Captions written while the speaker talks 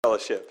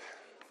Fellowship.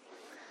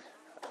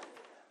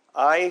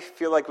 I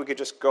feel like we could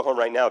just go home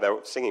right now.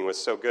 That singing was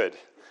so good,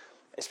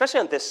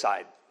 especially on this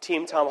side.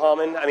 Team Tom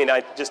Hallman.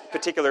 I just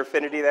particular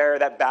affinity there.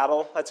 That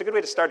battle. That's a good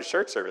way to start a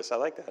church service. I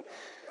like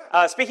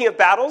that. Speaking of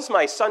battles,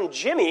 my son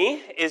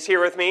Jimmy is here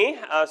with me,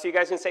 so you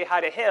guys can say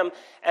hi to him.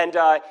 And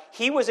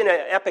he was in an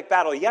epic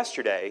battle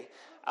yesterday.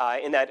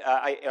 In that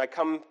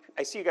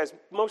I see you guys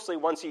mostly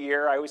once a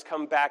year. I always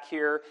come back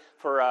here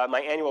for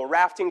my annual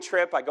rafting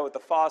trip. I go with the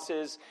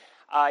Fosses.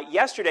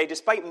 Yesterday,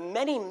 despite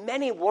many,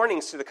 many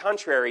warnings to the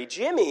contrary,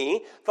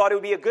 Jimmy thought it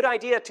would be a good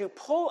idea to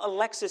pull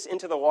Alexis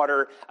into the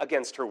water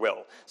against her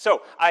will.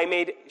 So I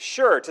made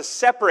sure to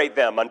separate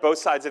them on both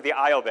sides of the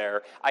aisle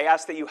there. I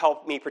ask that you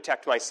help me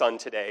protect my son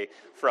today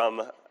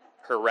from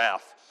her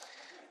wrath.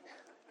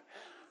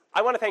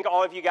 I want to thank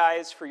all of you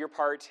guys for your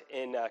part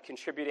in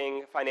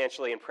contributing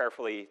financially and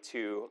prayerfully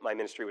to my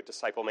ministry with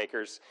Disciple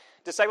Makers.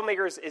 Disciple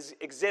Makers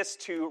exists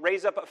to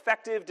raise up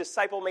effective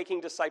disciple-making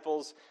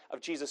disciples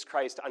of Jesus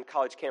Christ on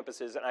college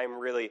campuses, and I'm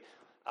really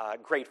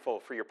grateful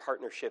for your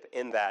partnership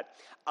in that.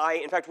 I,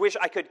 in fact, wish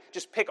I could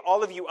just pick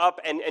all of you up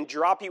and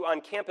drop you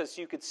on campus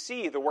so you could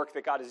see the work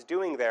that God is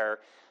doing there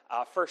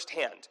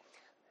firsthand.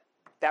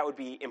 That would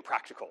be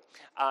impractical.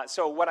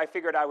 So what I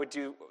figured I would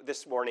do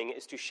this morning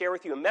is to share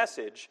with you a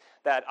message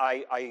that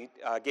I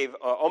gave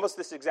almost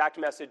this exact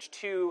message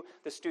to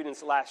the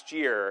students last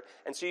year.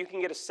 And so you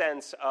can get a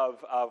sense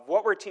of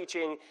what we're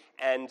teaching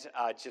and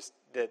just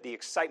the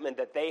excitement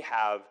that they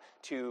have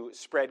to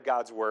spread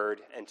God's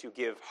word and to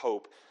give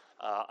hope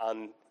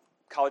on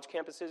college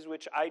campuses,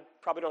 which I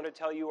probably don't have to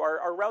tell you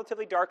are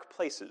relatively dark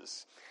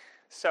places.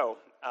 So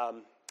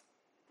I'm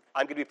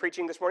going to be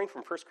preaching this morning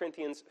from 1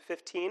 Corinthians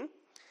 15.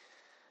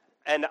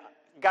 And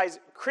guys,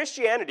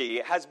 Christianity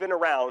has been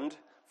around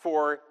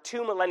for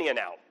 2 millennia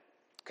now,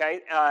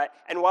 okay?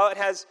 And while it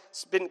has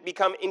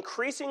become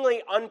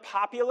increasingly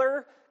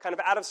unpopular, kind of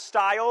out of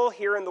style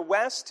here in the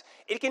West,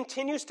 it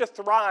continues to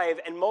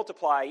thrive and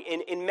multiply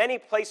in many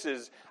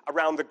places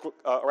around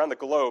the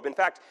globe. In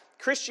fact,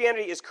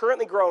 Christianity is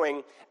currently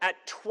growing at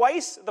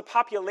twice the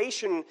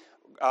population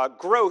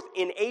growth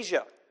in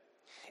Asia.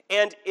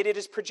 And it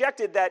is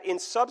projected that in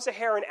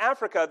sub-Saharan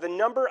Africa, the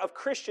number of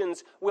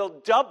Christians will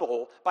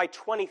double by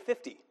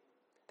 2050.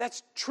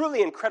 That's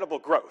truly incredible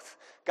growth.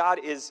 God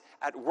is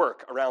at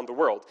work around the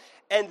world.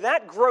 And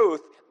that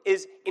growth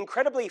is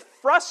incredibly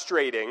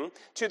frustrating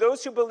to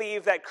those who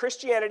believe that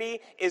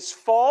Christianity is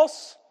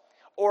false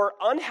or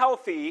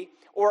unhealthy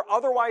or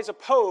otherwise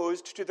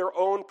opposed to their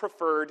own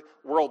preferred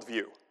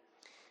worldview.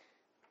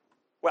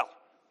 Well,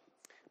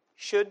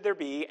 should there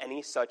be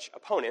any such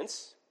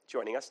opponents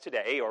joining us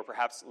today, or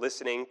perhaps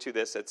listening to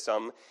this at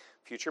some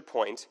future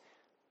point,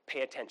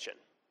 pay attention.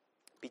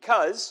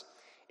 Because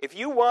if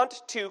you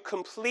want to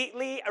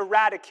completely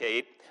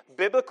eradicate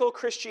biblical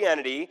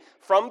Christianity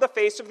from the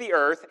face of the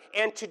earth,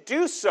 and to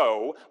do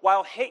so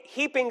while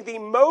heaping the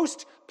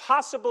most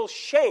possible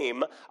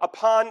shame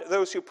upon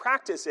those who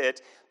practice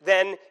it,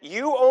 then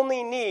you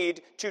only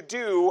need to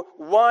do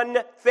one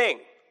thing.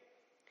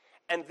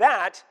 And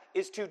that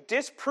is to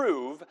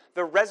disprove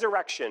the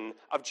resurrection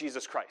of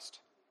Jesus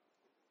Christ.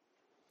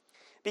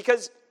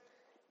 Because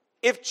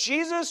if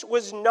Jesus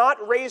was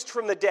not raised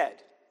from the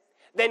dead,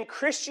 then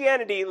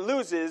Christianity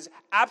loses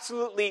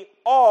absolutely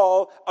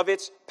all of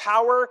its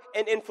power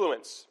and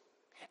influence.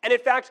 And in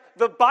fact,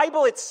 the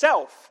Bible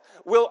itself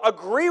will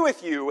agree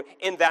with you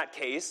in that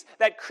case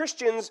that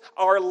Christians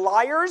are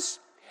liars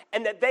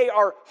and that they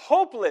are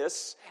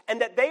hopeless and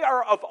that they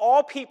are of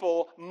all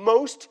people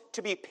most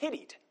to be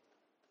pitied.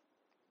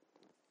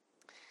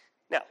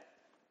 Now,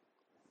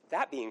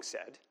 that being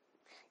said,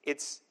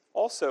 it's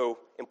also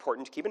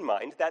important to keep in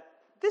mind that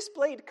this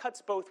blade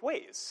cuts both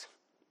ways.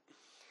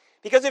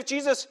 Because if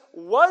Jesus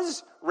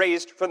was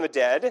raised from the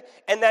dead,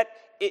 and that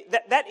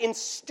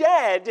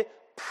instead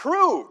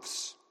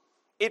proves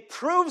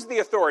the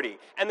authority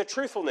and the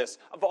truthfulness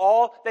of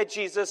all that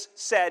Jesus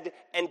said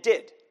and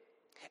did.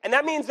 And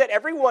that means that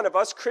every one of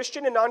us,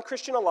 Christian and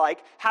non-Christian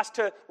alike, has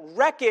to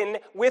reckon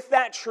with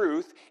that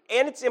truth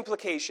and its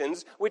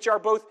implications, which are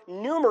both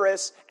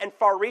numerous and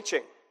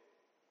far-reaching.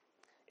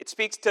 It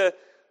speaks to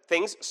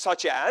things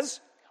such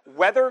as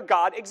whether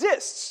God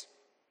exists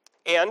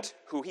and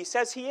who he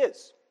says he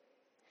is.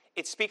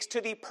 It speaks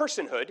to the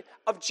personhood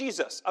of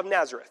Jesus of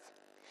Nazareth.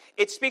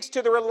 It speaks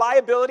to the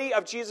reliability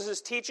of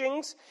Jesus'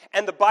 teachings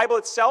and the Bible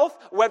itself,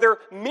 whether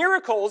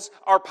miracles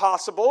are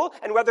possible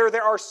and whether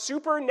there are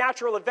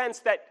supernatural events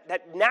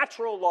that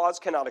natural laws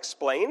cannot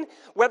explain,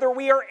 whether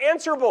we are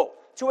answerable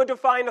to a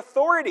divine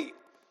authority,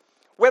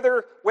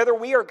 whether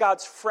we are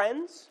God's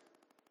friends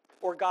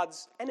or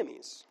God's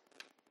enemies,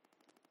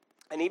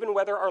 and even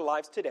whether our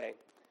lives today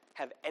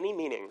have any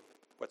meaning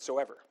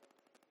whatsoever.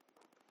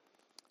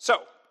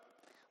 So,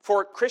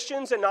 for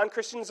Christians and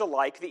non-Christians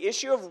alike, the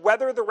issue of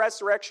whether the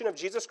resurrection of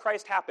Jesus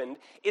Christ happened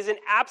is an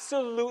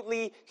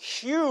absolutely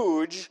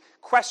huge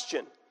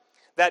question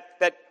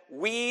that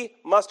we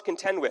must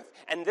contend with.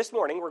 And this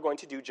morning, we're going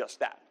to do just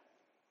that.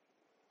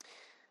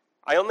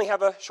 I only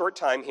have a short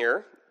time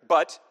here,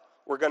 but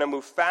we're going to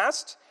move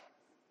fast,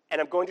 and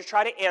I'm going to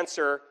try to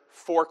answer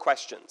 4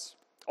 questions,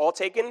 all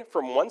taken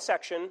from one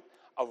section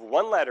of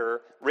one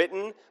letter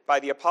written by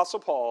the Apostle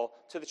Paul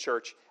to the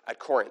church at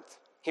Corinth.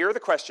 Here are the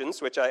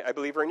questions, which I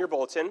believe are in your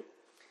bulletin.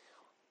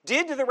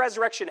 Did the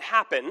resurrection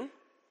happen?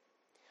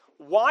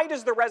 Why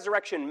does the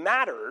resurrection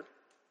matter?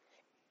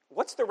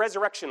 What's the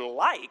resurrection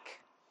like?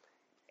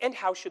 And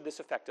how should this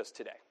affect us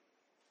today?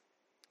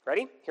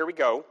 Ready? Here we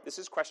go. This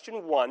is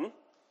question 1.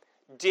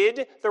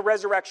 Did the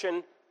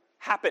resurrection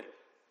happen?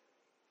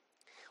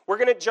 We're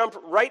going to jump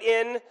right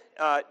in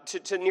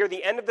to near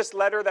the end of this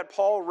letter that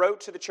Paul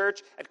wrote to the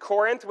church at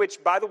Corinth,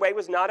 which, by the way,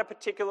 was not a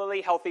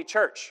particularly healthy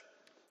church.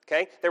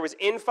 Okay? There was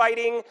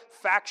infighting,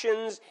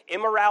 factions,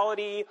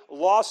 immorality,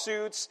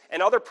 lawsuits,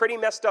 and other pretty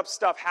messed up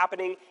stuff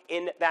happening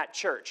in that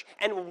church.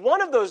 And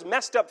one of those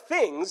messed up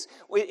things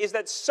is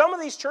that some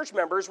of these church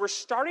members were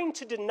starting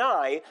to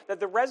deny that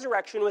the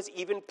resurrection was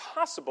even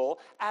possible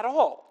at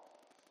all.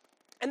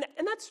 And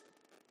that's,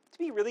 to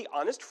be really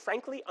honest,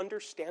 frankly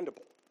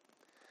understandable.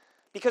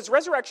 Because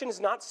resurrection is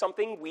not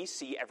something we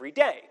see every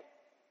day,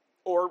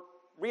 or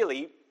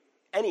really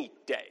any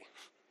day.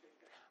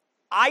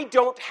 I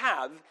don't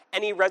have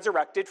any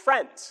resurrected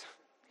friends.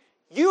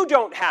 You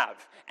don't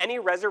have any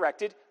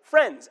resurrected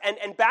friends.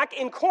 And back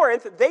in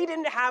Corinth, they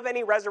didn't have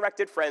any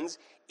resurrected friends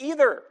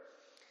either.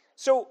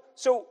 So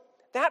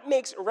that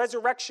makes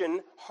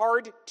resurrection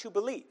hard to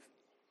believe.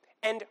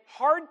 And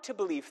hard to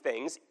believe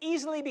things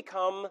easily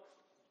become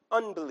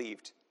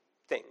unbelieved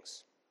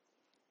things.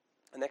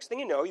 The next thing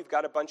you know, you've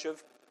got a bunch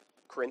of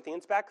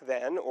Corinthians back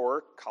then,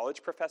 or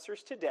college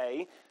professors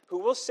today, who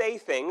will say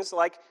things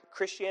like,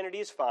 Christianity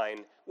is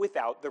fine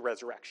without the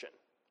resurrection.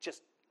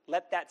 Just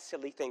let that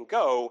silly thing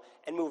go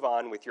and move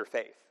on with your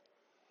faith.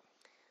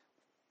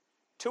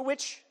 To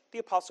which the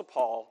Apostle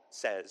Paul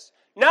says,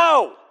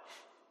 no,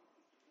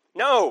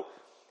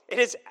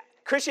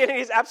 Christianity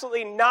is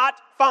absolutely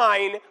not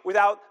fine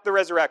without the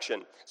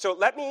resurrection. So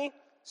let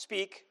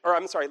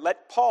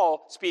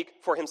Paul speak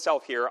for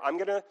himself here. I'm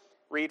going to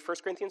read 1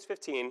 Corinthians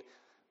 15,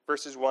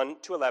 verses 1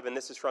 to 11.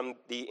 This is from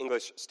the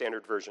English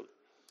Standard Version.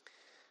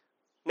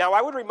 Now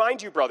I would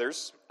remind you,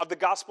 brothers, of the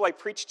gospel I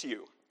preached to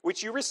you,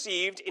 which you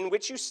received, in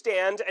which you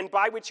stand, and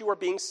by which you are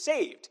being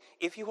saved,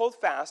 if you hold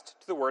fast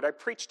to the word I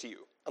preached to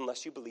you,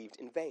 unless you believed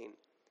in vain.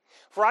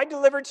 For I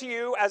delivered to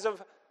you as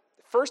of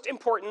first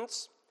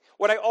importance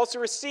what I also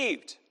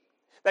received,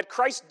 that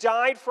Christ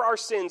died for our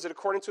sins in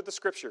accordance with the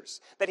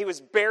Scriptures, that he was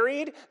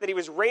buried, that he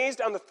was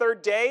raised on the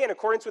 3rd day in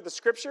accordance with the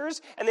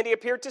Scriptures, and then he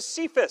appeared to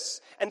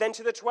Cephas, and then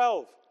to the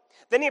 12.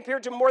 Then he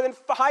appeared to more than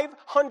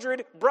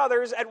 500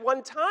 brothers at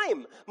one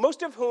time,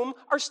 most of whom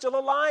are still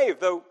alive,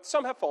 though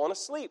some have fallen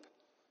asleep.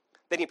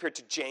 Then he appeared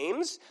to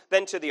James,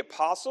 then to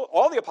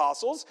all the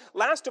apostles.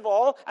 Last of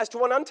all, as to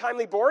one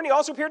untimely born, he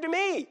also appeared to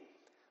me.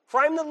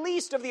 For I am the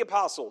least of the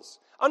apostles,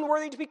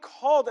 unworthy to be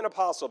called an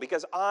apostle,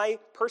 because I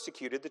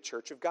persecuted the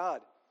church of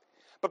God.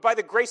 But by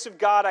the grace of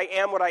God I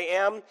am what I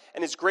am,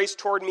 and his grace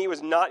toward me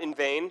was not in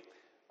vain.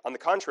 On the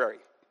contrary,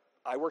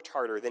 I worked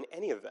harder than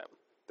any of them,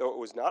 though it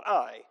was not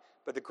I,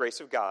 but the grace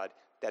of God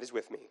that is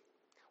with me.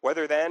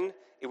 Whether then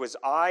it was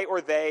I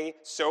or they,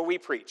 so we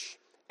preach,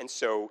 and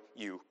so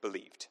you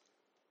believed.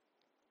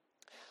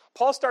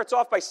 Paul starts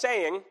off by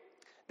saying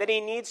that he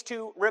needs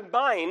to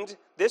remind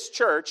this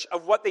church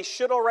of what they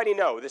should already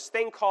know, this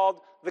thing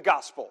called the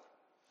gospel,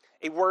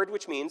 a word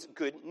which means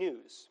good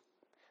news.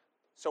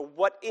 So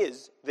what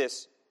is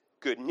this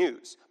good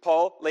news?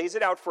 Paul lays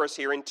it out for us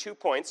here in 2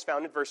 points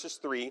found in verses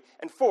 3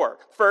 and 4.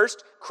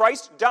 First,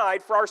 Christ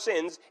died for our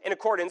sins in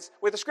accordance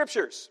with the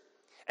Scriptures.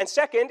 And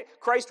second,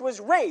 Christ was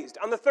raised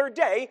on the 3rd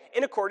day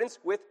in accordance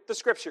with the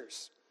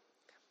Scriptures.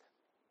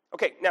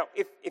 Okay, now,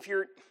 if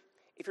you're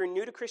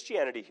new to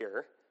Christianity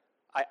here,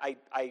 I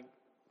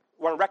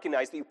want to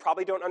recognize that you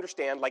probably don't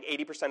understand like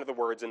 80% of the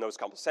words in those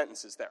couple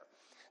sentences there.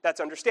 That's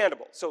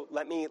understandable. So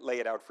let me lay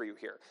it out for you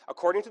here.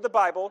 According to the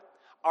Bible,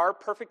 our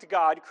perfect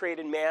God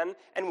created man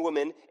and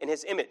woman in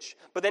his image.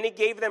 But then he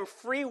gave them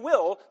free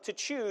will to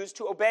choose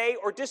to obey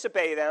or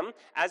disobey them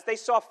as they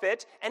saw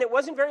fit. And it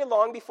wasn't very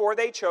long before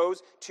they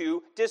chose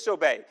to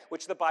disobey,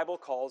 which the Bible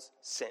calls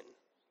sin.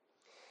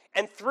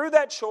 And through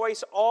that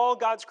choice, all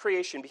God's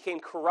creation became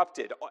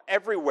corrupted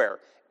everywhere,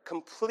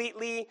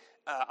 completely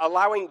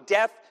allowing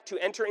death to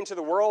enter into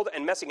the world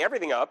and messing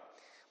everything up.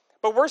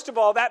 But worst of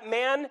all, that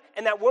man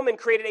and that woman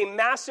created a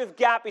massive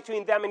gap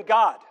between them and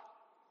God.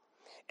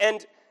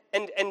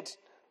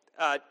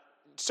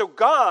 So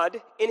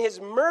God, in his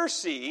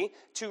mercy,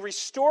 to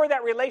restore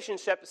that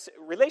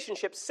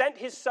relationship, sent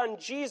his son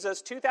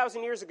Jesus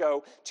 2,000 years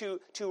ago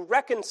to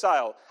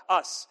reconcile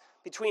us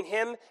between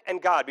him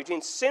and God,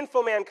 between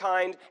sinful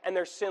mankind and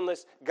their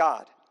sinless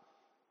God.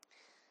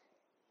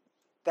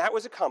 That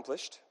was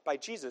accomplished by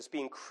Jesus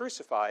being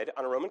crucified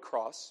on a Roman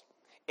cross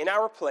in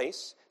our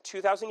place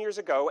 2,000 years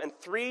ago, and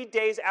 3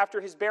 days after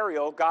his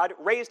burial, God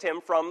raised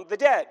him from the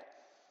dead.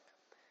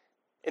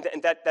 And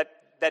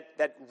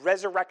that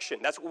resurrection,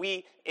 that's what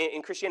we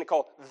in Christianity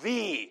call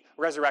the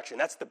resurrection.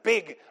 That's the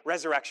big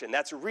resurrection.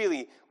 That's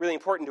really, really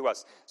important to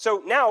us.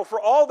 So now,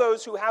 for all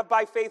those who have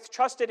by faith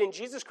trusted in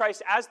Jesus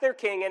Christ as their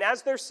King and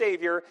as their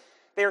Savior,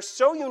 They are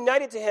so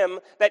united to him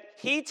that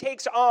he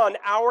takes on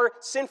our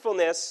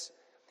sinfulness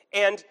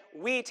and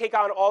we take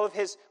on all of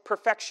his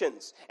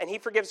perfections. And he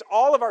forgives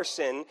all of our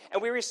sin, and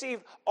we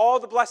receive all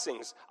the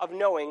blessings of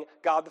knowing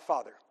God the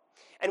Father.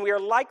 And we are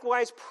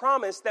likewise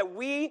promised that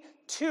we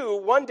too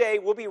one day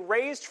will be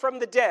raised from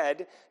the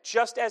dead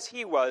just as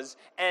he was.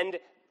 And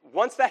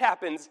once that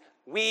happens,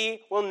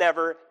 we will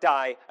never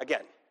die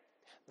again.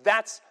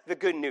 That's the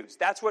good news.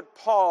 That's what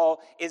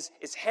Paul is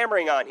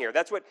hammering on here.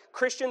 That's what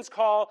Christians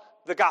call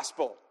the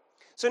gospel.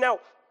 So now,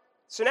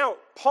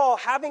 Paul,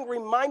 having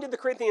reminded the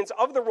Corinthians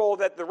of the role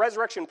that the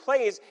resurrection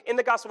plays in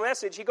the gospel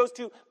message, he goes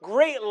to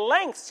great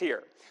lengths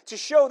here to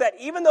show that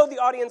even though the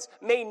audience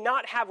may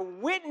not have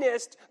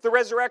witnessed the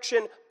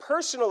resurrection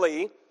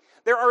personally,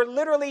 there are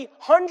literally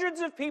hundreds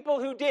of people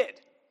who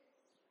did.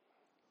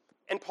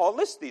 And Paul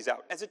lists these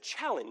out as a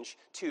challenge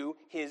to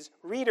his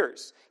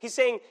readers. He's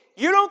saying,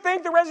 you don't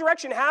think the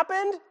resurrection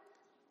happened?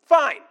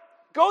 Fine.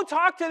 Go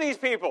talk to these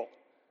people.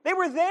 They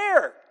were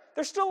there.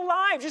 They're still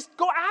alive. Just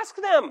go ask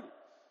them.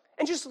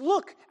 And just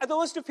look at the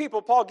list of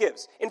people Paul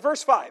gives. In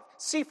verse 5,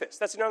 Cephas,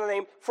 that's another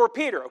name for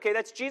Peter. Okay,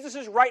 that's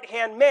Jesus'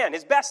 right-hand man,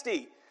 his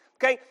bestie.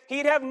 Okay,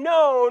 he'd have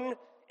known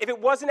if it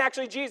wasn't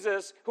actually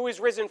Jesus who is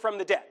risen from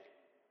the dead.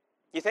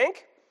 You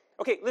think?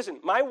 Okay, listen,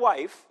 my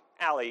wife,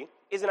 Allie,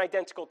 is an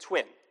identical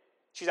twin.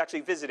 She's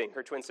actually visiting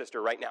her twin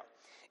sister right now.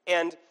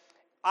 And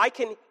I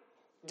can,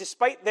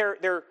 despite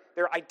their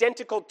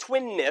identical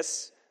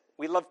twinness,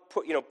 we love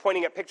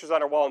pointing at pictures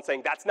on our wall and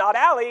saying, that's not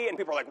Allie. And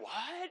people are like,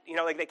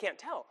 what? Like they can't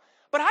tell.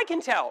 But I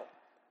can tell.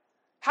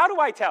 How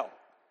do I tell?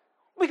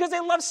 Because they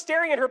love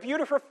staring at her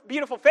beautiful,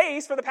 beautiful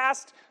face for the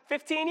past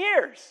 15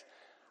 years.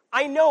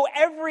 I know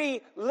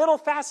every little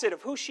facet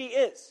of who she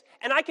is.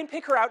 And I can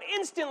pick her out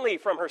instantly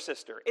from her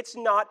sister. It's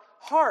not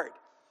hard.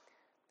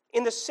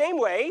 In the same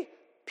way,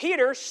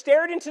 Peter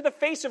stared into the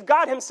face of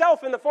God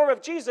himself in the form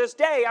of Jesus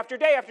day after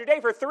day after day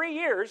for 3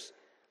 years.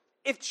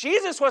 If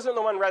Jesus wasn't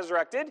the one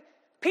resurrected,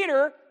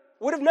 Peter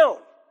would have known.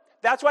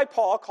 That's why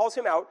Paul calls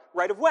him out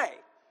right away.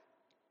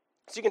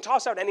 So you can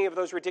toss out any of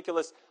those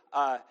ridiculous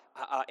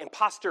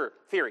imposter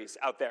theories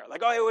out there.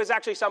 Like, oh, it was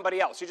actually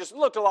somebody else who just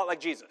looked a lot like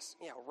Jesus.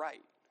 Yeah,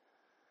 right.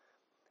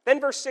 Then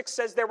verse 6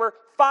 says there were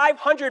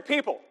 500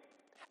 people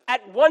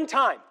at one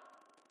time.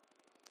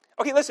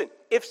 Okay, listen.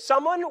 If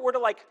someone were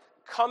to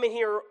come in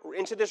here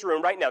into this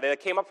room right now, they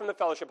came up from the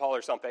fellowship hall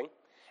or something,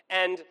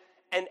 and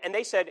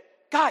they said,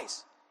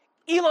 guys,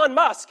 Elon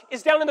Musk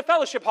is down in the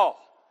fellowship hall.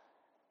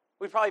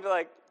 We'd probably be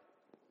like,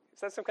 is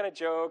that some kind of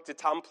joke? Did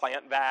Tom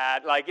plant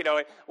that?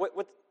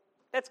 What?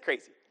 That's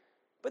crazy.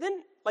 But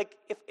then,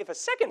 if a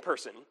second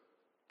person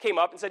came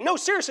up and said, no,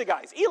 seriously,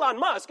 guys, Elon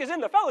Musk is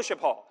in the fellowship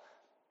hall,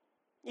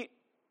 you'd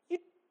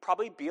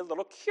probably be a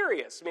little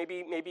curious.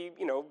 Maybe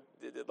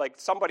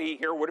somebody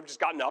here would have just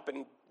gotten up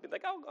and been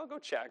like, I'll go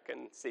check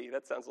and see.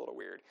 That sounds a little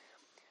weird.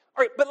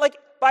 All right, but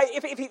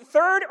if a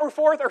third or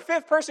fourth or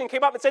fifth person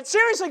came up and said,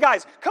 seriously,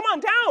 guys, come on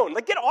down,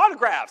 get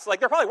autographs.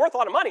 They're probably worth a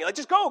lot of money.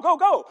 Just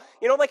go.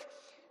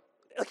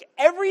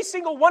 Every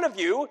single one of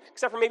you,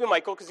 except for maybe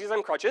Michael because he's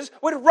on crutches,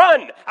 would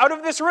run out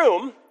of this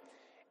room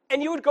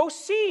and you would go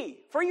see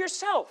for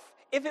yourself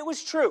if it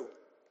was true.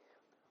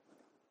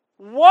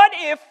 What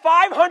if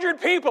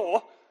 500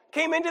 people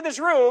came into this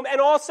room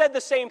and all said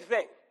the same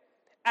thing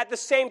at the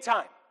same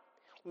time?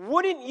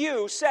 Wouldn't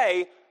you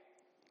say,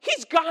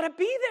 he's got to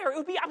be there? It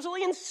would be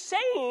absolutely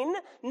insane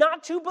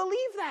not to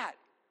believe that.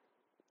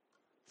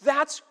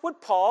 That's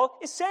what Paul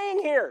is saying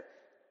here.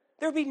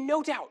 There would be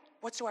no doubt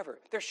whatsoever.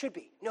 There should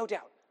be no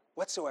doubt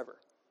whatsoever.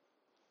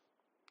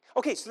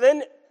 Okay, so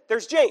then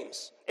there's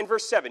James in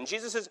verse 7.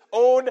 Jesus'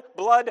 own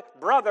blood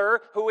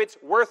brother, who it's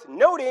worth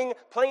noting,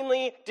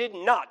 plainly did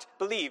not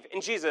believe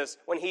in Jesus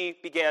when he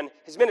began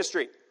his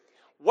ministry.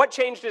 What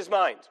changed his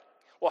mind?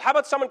 Well, how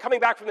about someone coming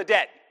back from the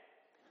dead?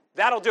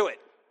 That'll do it.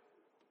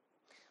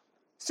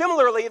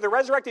 Similarly, the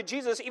resurrected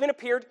Jesus even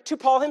appeared to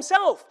Paul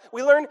himself.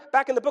 We learn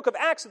back in the book of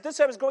Acts that this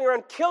guy was going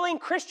around killing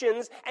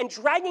Christians and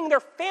dragging their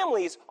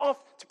families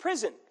off to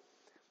prison.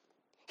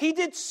 He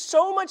did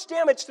so much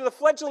damage to the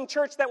fledgling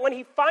church that when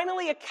he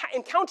finally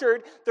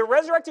encountered the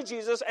resurrected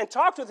Jesus and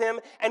talked with him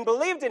and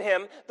believed in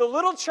him, the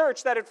little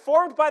church that had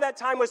formed by that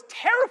time was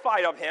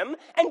terrified of him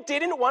and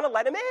didn't want to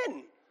let him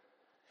in.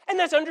 And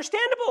that's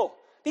understandable,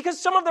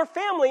 because some of their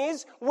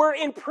families were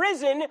in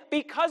prison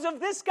because of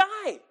this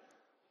guy.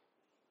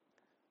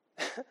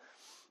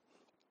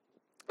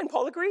 And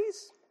Paul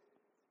agrees.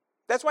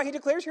 That's why he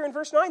declares here in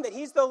verse 9 that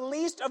he's the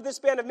least of this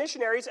band of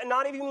missionaries and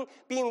not even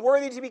being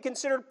worthy to be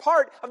considered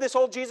part of this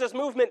whole Jesus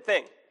movement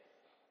thing.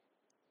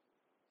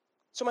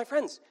 So my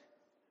friends,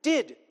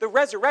 did the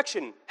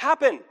resurrection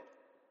happen?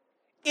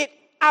 It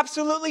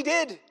absolutely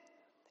did.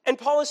 And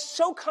Paul is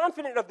so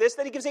confident of this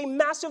that he gives a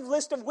massive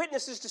list of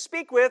witnesses to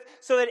speak with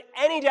so that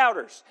any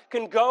doubters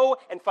can go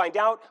and find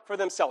out for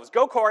themselves.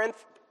 Go,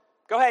 Corinth.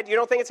 Go ahead. You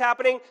don't think it's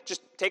happening?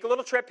 Just take a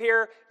little trip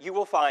here. You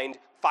will find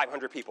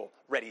 500 people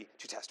ready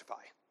to testify.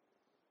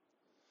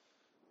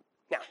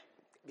 Now,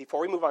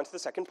 before we move on to the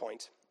second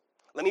point,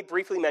 Let me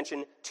briefly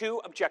mention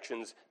 2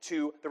 objections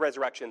to the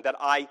resurrection that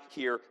I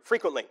hear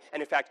frequently.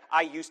 And in fact,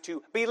 I used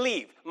to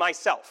believe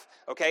myself.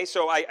 Okay,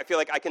 so I feel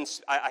like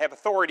I have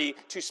authority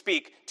to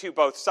speak to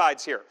both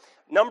sides here.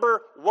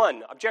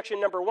 Objection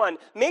number one,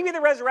 maybe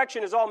the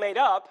resurrection is all made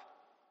up,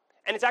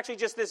 and it's actually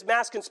just this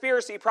mass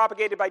conspiracy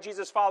propagated by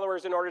Jesus'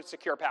 followers in order to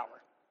secure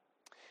power.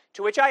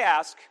 To which I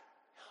ask,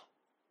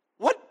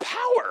 what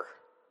power?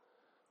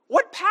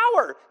 What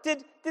power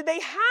did they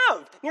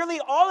have? Nearly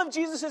all of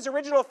Jesus'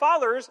 original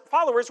followers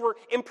were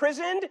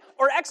imprisoned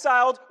or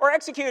exiled or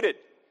executed.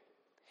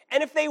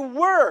 And if they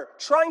were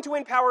trying to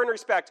win power and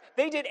respect,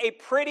 they did a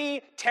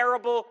pretty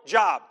terrible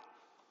job.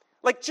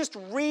 Like, just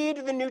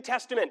read the New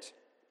Testament.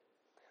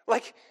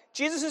 Like,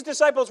 Jesus'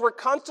 disciples were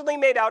constantly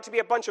made out to be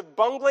a bunch of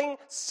bungling,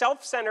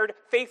 self-centered,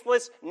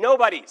 faithless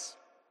nobodies.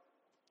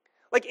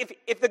 Like,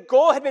 if the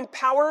goal had been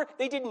power,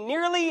 they did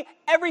nearly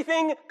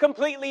everything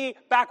completely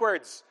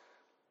backwards.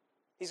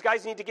 These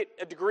guys need to get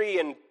a degree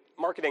in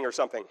marketing or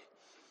something.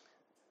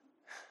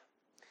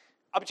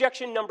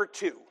 Objection number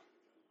 2.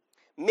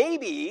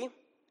 Maybe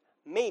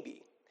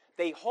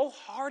they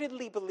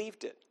wholeheartedly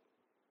believed it,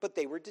 but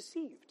they were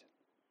deceived.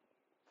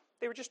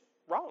 They were just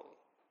wrong.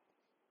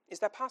 Is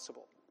that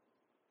possible?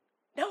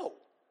 No.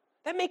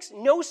 That makes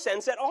no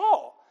sense at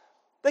all.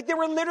 Like, there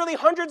were literally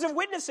hundreds of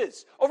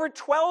witnesses over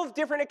 12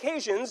 different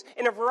occasions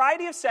in a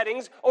variety of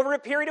settings over a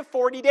period of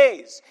 40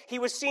 days. He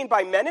was seen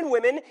by men and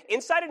women,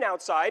 inside and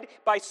outside,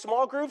 by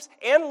small groups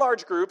and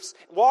large groups,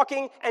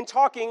 walking and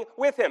talking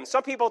with him.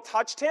 Some people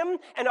touched him,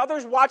 and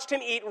others watched him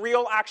eat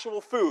real,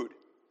 actual food.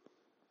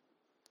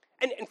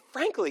 And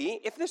frankly,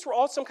 if this were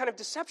all some kind of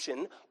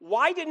deception,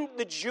 why didn't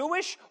the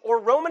Jewish or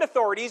Roman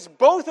authorities,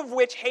 both of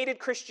which hated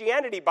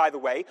Christianity, by the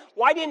way,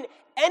 why didn't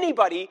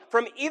anybody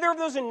from either of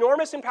those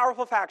enormous and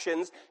powerful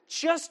factions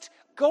just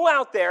go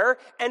out there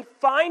and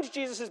find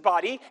Jesus'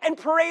 body and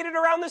parade it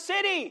around the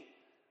city?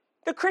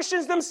 The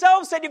Christians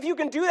themselves said, if you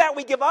can do that,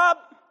 we give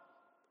up.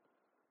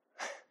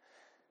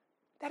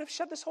 That'd have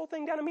shut this whole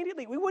thing down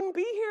immediately. We wouldn't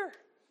be here.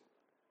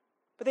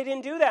 But they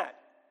didn't do that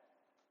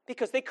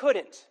because they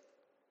couldn't.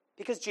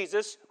 Because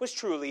Jesus was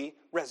truly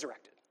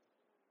resurrected.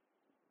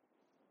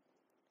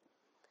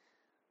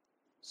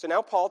 So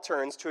now Paul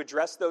turns to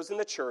address those in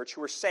the church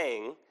who are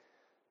saying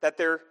that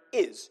there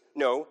is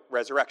no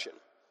resurrection.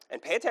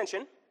 And pay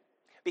attention,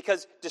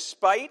 because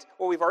despite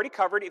what we've already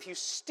covered, if you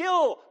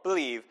still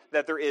believe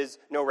that there is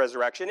no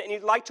resurrection and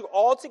you'd like to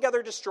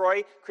altogether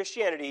destroy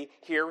Christianity,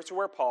 here's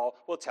where Paul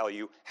will tell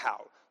you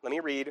how. Let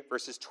me read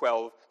verses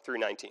 12 through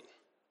 19.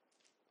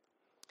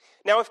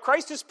 Now, if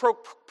Christ is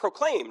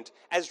proclaimed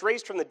as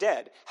raised from the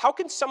dead, how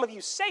can some of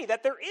you say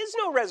that there is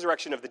no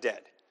resurrection of the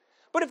dead?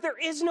 But if there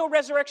is no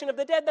resurrection of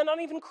the dead, then not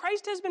even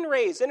Christ has been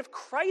raised. And if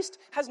Christ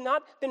has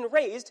not been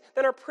raised,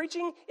 then our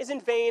preaching is in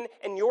vain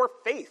and your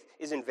faith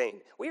is in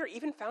vain. We are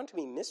even found to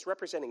be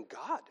misrepresenting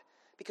God,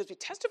 because we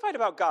testified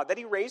about God that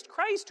he raised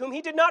Christ, whom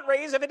he did not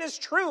raise, if it is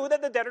true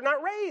that the dead are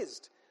not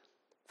raised.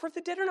 For if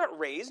the dead are not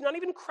raised, not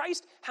even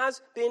Christ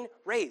has been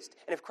raised.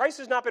 And if Christ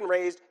has not been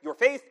raised, your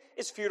faith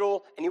is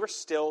futile, and you are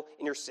still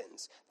in your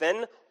sins.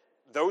 Then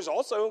those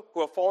also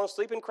who have fallen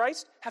asleep in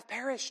Christ have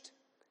perished.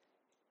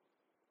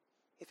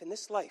 If in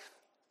this life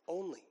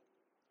only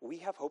we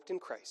have hoped in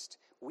Christ,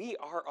 we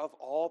are of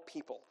all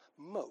people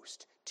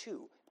most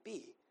to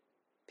be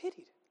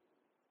pitied.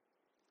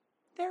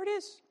 There it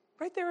is,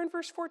 right there in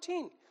verse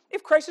 14.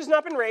 If Christ has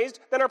not been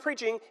raised, then our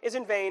preaching is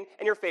in vain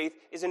and your faith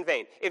is in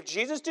vain. If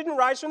Jesus didn't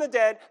rise from the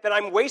dead, then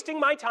I'm wasting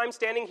my time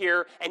standing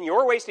here and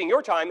you're wasting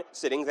your time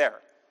sitting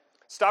there.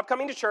 Stop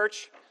coming to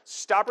church,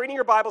 stop reading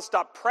your Bible,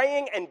 stop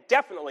praying, and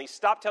definitely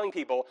stop telling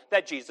people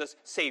that Jesus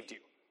saved you,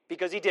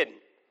 because he didn't.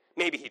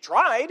 Maybe he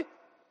tried,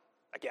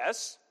 I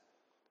guess.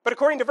 But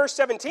according to verse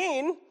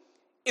 17,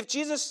 if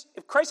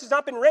Christ has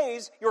not been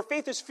raised, your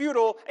faith is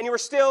futile and you are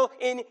still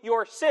in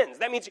your sins.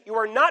 That means you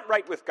are not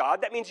right with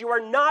God. That means you are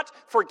not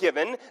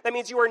forgiven. That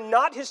means you are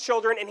not his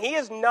children and he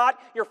is not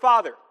your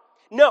father.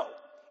 No,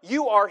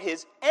 you are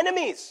his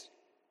enemies.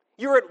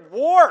 You're at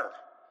war.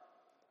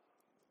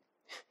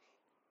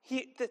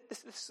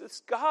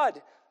 This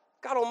God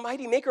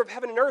Almighty, maker of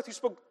heaven and earth, who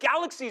spoke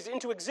galaxies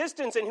into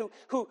existence and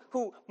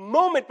who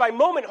moment by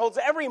moment holds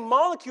every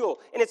molecule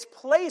in its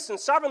place and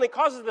sovereignly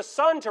causes the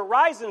sun to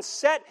rise and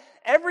set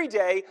every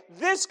day,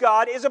 this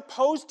God is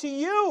opposed to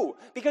you,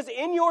 because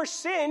in your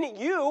sin,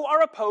 you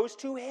are opposed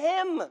to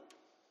him.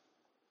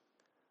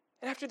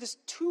 And after this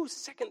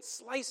 2-second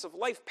slice of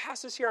life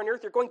passes here on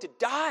earth, you're going to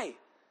die.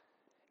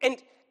 And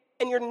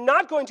you're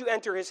not going to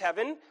enter his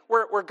heaven,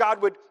 where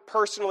God would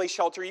personally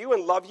shelter you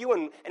and love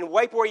you and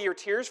wipe away your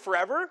tears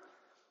forever.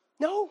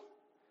 No,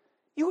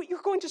 you're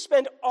going to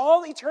spend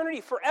all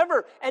eternity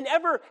forever and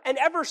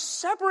ever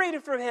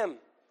separated from him.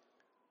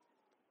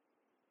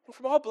 And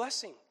from all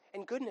blessing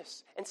and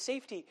goodness and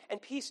safety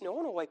and peace, no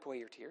one will wipe away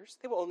your tears.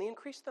 They will only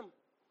increase them.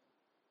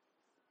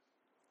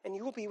 And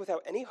you will be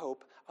without any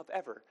hope of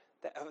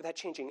that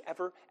changing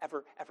ever.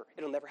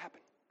 It'll never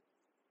happen.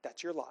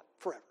 That's your lot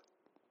forever.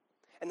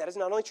 And that is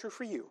not only true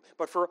for you,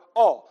 but for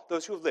all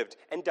those who have lived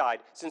and died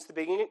since the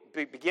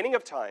beginning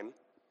of time.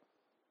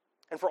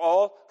 and for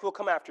all who will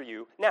come after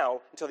you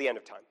now until the end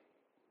of time.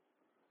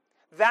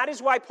 That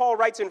is why Paul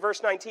writes in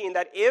verse 19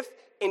 that if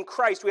in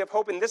Christ we have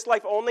hope in this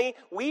life only,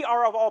 we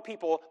are of all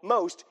people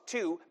most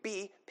to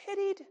be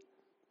pitied.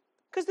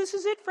 Because this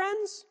is it,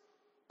 friends.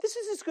 This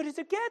is as good as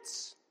it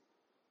gets.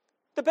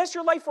 The best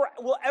your life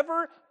will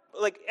ever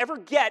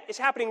get is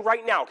happening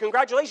right now.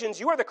 Congratulations,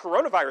 you are the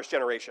coronavirus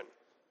generation.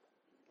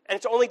 And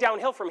it's only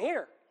downhill from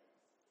here.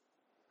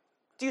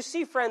 Do you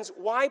see, friends,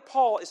 why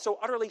Paul is so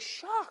utterly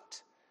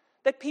shocked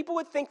that people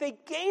would think they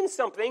gain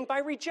something by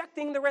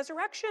rejecting the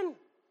resurrection?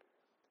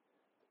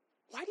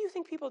 Why do you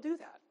think people do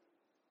that?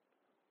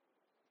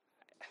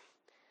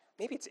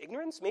 Maybe it's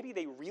ignorance. Maybe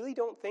they really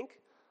don't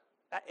think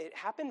that it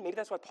happened. Maybe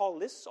that's why Paul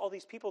lists all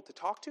these people to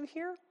talk to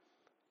here.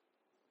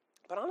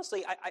 But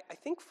honestly, I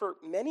think for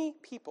many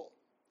people,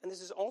 and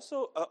this is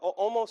also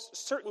almost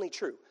certainly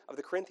true of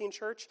the Corinthian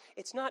church,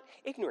 it's not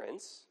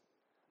ignorance,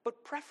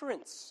 but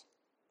preference.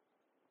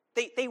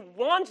 They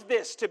want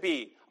this to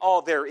be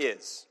all there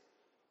is.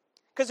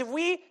 Because if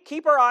we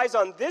keep our eyes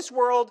on this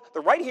world, the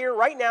right here,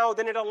 right now,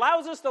 then it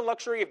allows us the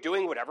luxury of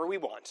doing whatever we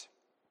want.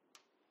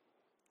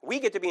 We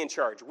get to be in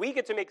charge. We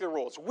get to make the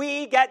rules.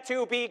 We get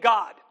to be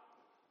God.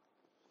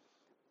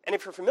 And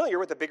if you're familiar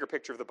with the bigger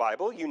picture of the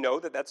Bible, you know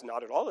that that's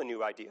not at all a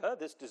new idea.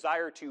 This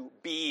desire to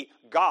be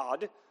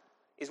God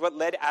is what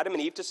led Adam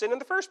and Eve to sin in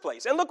the first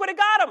place. And look what it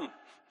got them.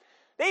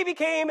 They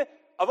became,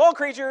 of all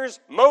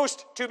creatures,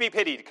 most to be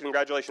pitied.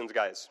 Congratulations,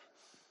 guys.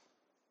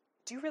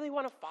 Do you really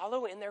want to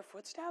follow in their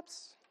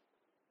footsteps?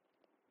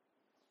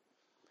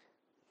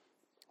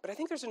 But I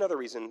think there's another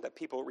reason that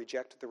people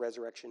reject the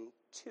resurrection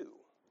too.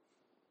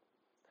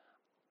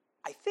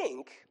 I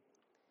think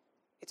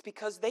it's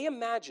because they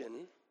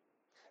imagine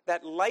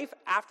that life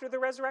after the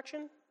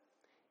resurrection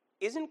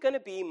isn't going to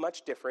be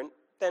much different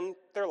than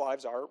their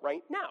lives are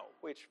right now,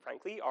 which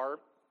frankly are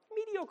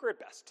mediocre at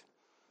best.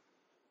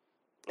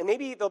 And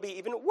maybe they'll be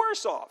even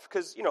worse off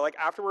because, like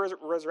after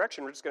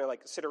resurrection, we're just going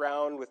to sit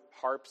around with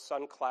harps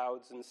on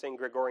clouds and sing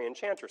Gregorian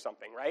chant or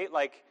something, right?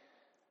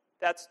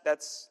 That's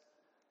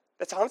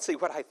honestly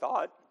what I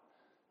thought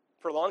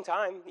for a long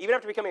time. Even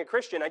after becoming a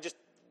Christian,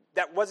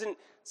 that wasn't,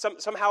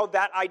 somehow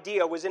that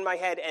idea was in my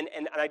head,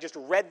 and I just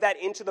read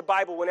that into the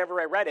Bible whenever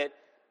I read it.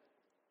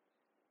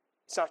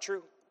 It's not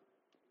true.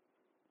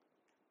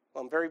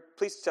 Well, I'm very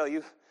pleased to tell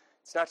you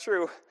it's not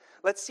true.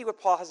 Let's see what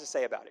Paul has to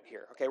say about it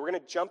here. Okay, we're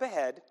going to jump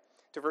ahead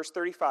to verse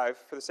 35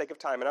 for the sake of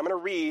time, and I'm going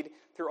to read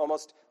through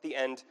almost the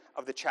end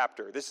of the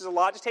chapter. This is a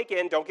lot to take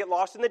in. Don't get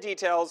lost in the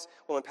details.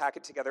 We'll unpack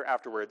it together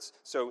afterwards.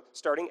 So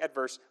starting at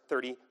verse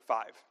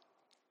 35.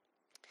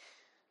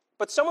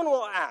 But someone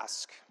will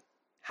ask,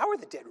 how are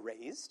the dead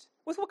raised?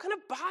 With what kind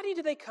of body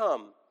do they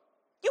come?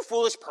 You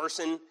foolish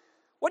person.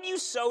 What you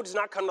sow does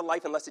not come to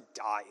life unless it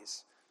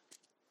dies.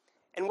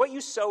 And what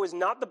you sow is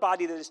not the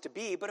body that is to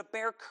be, but a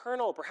bare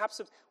kernel, perhaps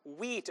of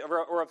wheat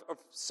or of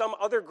some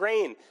other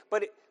grain.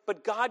 But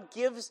God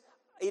gives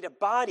it a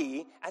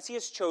body as he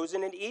has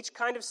chosen, and each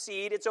kind of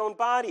seed its own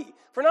body.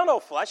 For not all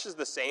flesh is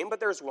the same, but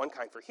there is one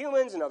kind for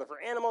humans, another for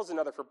animals,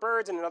 another for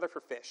birds, and another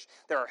for fish.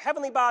 There are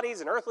heavenly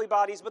bodies and earthly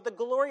bodies, but the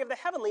glory of the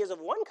heavenly is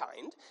of one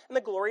kind, and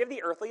the glory of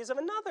the earthly is of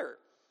another.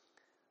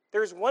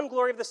 There is one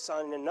glory of the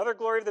sun, and another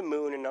glory of the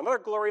moon, and another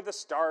glory of the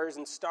stars,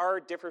 and star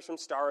differs from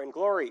star in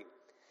glory.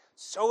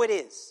 So it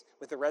is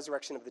with the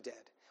resurrection of the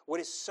dead. What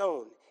is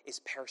sown is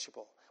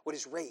perishable. What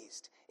is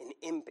raised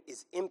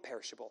is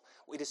imperishable.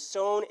 It is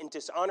sown in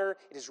dishonor.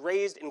 It is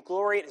raised in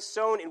glory. It is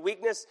sown in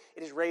weakness.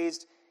 It is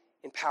raised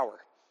in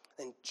power.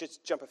 And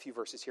just jump a few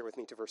verses here with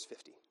me to verse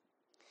 50.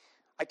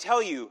 I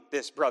tell you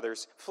this,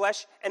 brothers,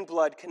 flesh and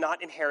blood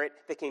cannot inherit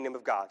the kingdom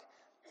of God,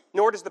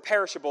 nor does the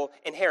perishable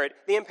inherit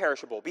the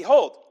imperishable.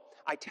 Behold,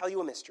 I tell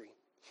you a mystery.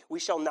 We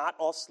shall not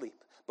all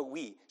sleep, but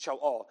we shall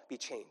all be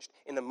changed.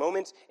 In the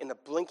moment, in the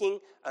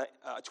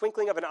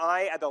twinkling of an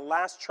eye at the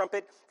last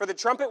trumpet. For the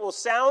trumpet will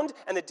sound,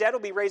 and the dead will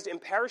be raised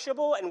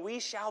imperishable, and we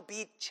shall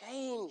be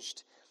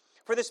changed.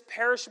 For this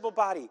perishable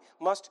body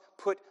must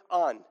put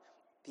on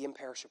the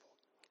imperishable,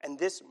 and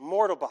this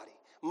mortal body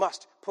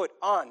must put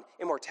on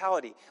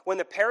immortality. When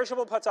the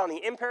perishable puts on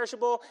the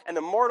imperishable, and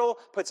the mortal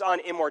puts on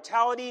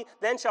immortality,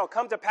 then shall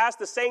come to pass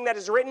the saying that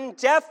is written,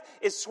 death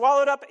is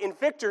swallowed up in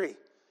victory.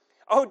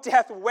 O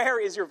death, where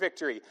is your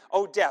victory?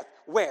 O death,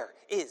 where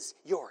is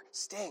your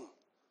sting?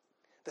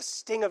 The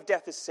sting of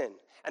death is sin,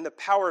 and the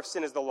power of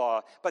sin is the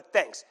law. But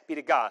thanks be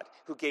to God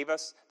who gives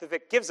us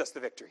the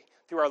victory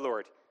through our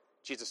Lord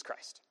Jesus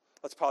Christ.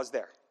 Let's pause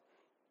there.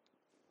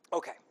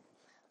 Okay,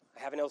 I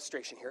have an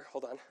illustration here.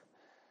 Hold on. All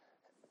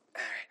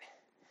right.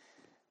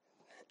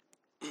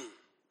 I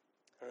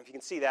don't know if you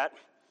can see that.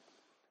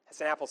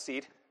 It's an apple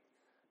seed.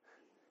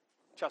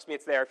 Trust me,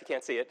 it's there if you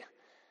can't see it.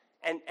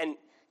 And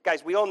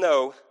guys, we all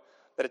know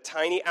that a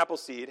tiny apple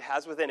seed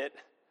has within it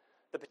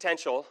the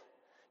potential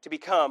to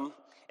become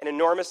an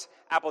enormous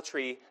apple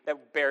tree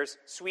that bears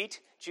sweet,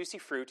 juicy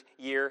fruit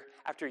year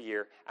after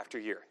year after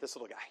year. This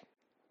little guy.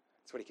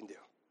 That's what he can do.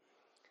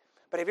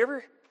 But have you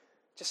ever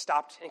just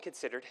stopped and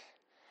considered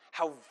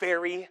how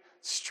very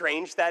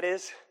strange that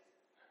is?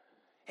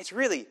 It's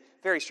really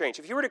very strange.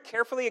 If you were to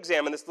carefully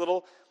examine this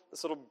little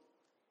this little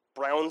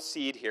brown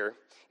seed here,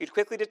 you'd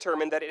quickly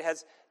determine that it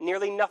has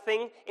nearly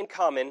nothing in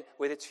common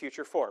with its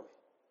future form.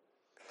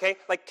 Okay?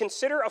 Like,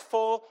 consider a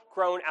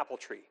full-grown apple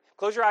tree.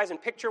 Close your eyes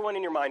and picture one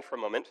in your mind for a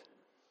moment.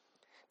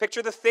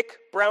 Picture the thick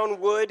brown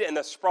wood and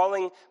the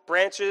sprawling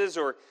branches,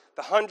 or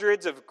the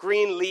hundreds of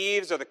green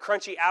leaves, or the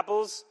crunchy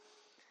apples.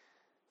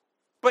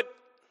 But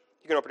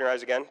you can open your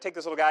eyes again. Take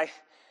this little guy.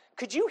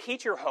 Could you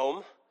heat your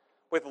home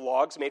with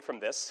logs made from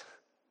this?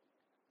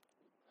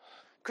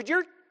 Could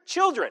your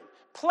children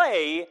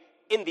play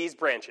in these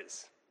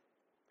branches?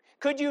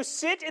 Could you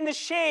sit in the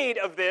shade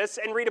of this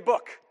and read a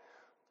book?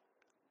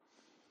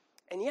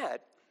 And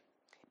yet,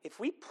 if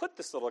we put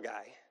this little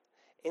guy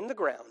in the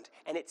ground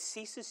and it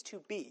ceases to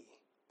be,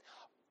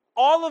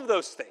 all of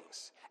those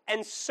things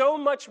and so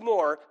much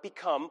more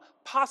become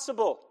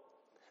possible.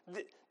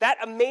 That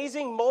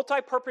amazing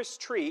multi-purpose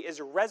tree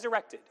is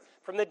resurrected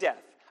from the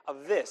death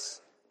of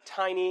this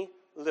tiny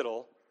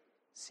little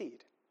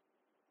seed.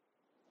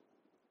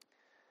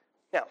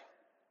 Now,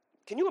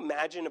 can you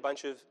imagine a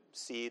bunch of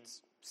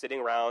seeds sitting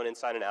around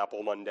inside an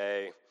apple one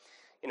day?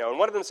 And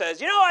one of them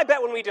says, I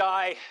bet when we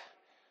die,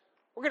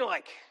 we're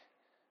going to,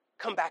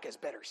 come back as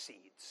better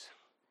seeds.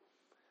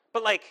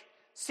 But,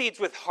 seeds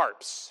with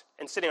harps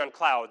and sitting on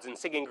clouds and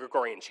singing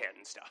Gregorian chant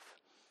and stuff.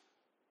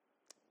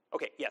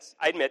 Okay, yes,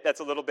 I admit that's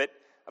a little bit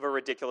of a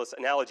ridiculous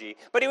analogy,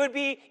 but it would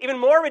be even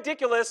more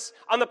ridiculous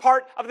on the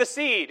part of the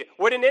seed,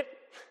 wouldn't it?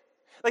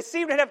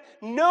 Seed would have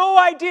no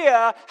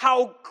idea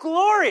how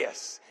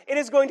glorious it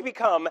is going to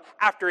become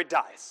after it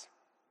dies.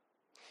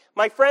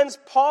 My friends,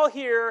 Paul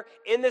here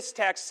in this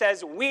text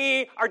says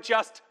we are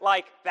just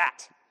like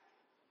that.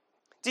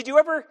 Did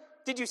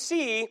you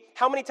see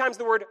how many times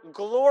the word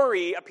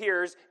glory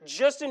appears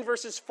just in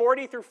verses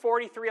 40 through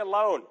 43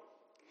 alone?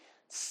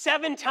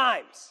 7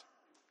 times.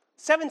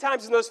 7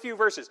 times in those few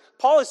verses.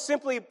 Paul is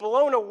simply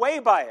blown away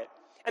by it.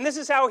 And this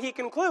is how he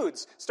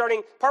concludes,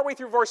 starting partway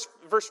through verse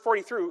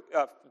 40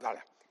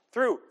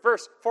 through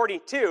verse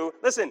 42.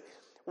 Listen,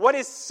 what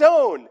is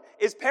sown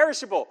is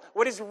perishable.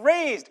 What is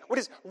raised, what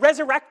is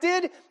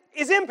resurrected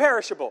is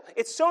imperishable.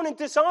 It's sown in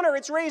dishonor,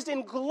 it's raised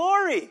in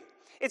glory.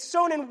 It's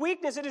sown in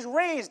weakness, it is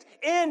raised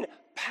in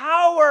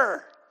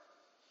power.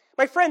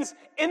 My friends,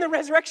 in the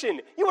resurrection,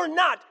 you are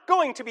not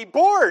going to be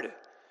bored.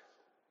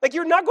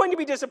 You're not going to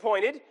be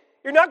disappointed.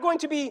 You're not going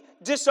to be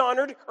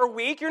dishonored or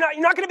weak. You're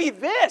not going to be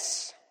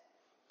this.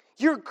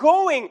 You're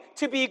going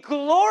to be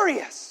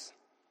glorious.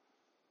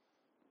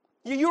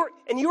 You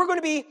are going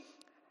to be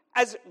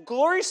as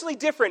gloriously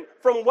different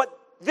from what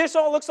this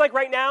all looks like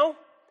right now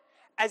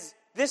as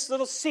this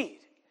little seed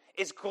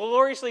is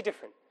gloriously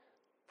different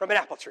from an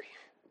apple tree.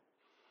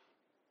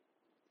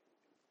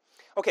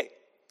 Okay,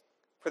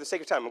 for the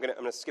sake of time, I'm going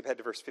to skip ahead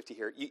to verse 50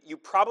 here. You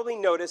probably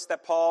noticed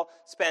that Paul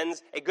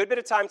spends a good bit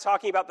of time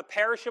talking about the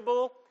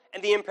perishable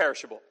and the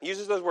imperishable. He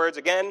uses those words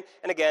again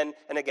and again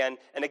and again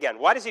and again.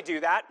 Why does he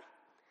do that?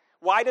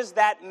 Why does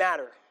that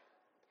matter?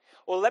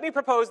 Well, let me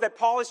propose that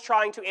Paul is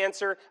trying to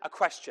answer a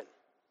question.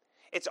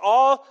 It's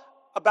all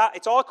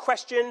a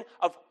question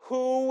of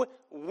who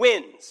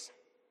wins.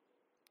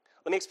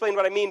 Let me explain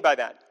what I mean by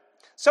that.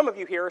 Some of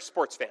you here are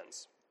sports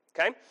fans,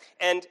 okay?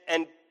 And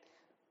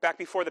back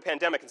before the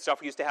pandemic and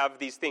stuff, we used to have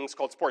these things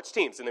called sports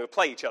teams, and they would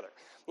play each other.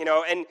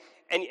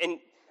 And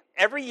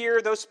every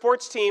year those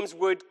sports teams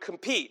would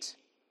compete.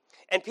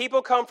 And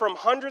people come from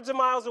hundreds of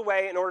miles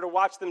away in order to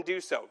watch them do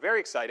so. Very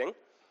exciting.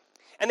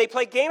 And they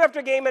play game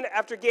after game and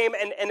after game,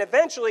 and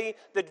eventually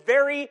the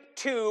very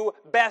 2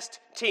 best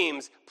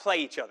teams play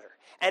each other.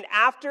 And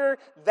after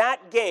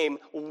that game,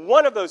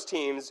 one of those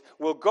teams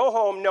will go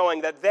home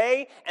knowing that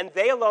they and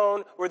they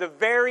alone were the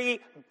very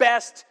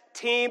best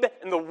team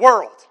in the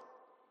world.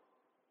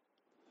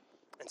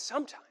 And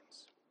sometimes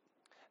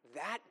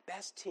that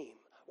best team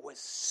was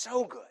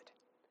so good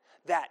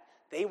that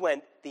they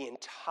went the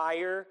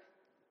entire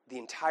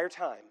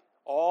time,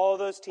 all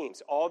those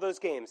teams, all those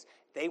games,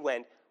 they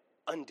went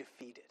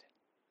undefeated.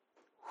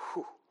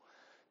 Whew,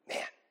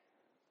 man,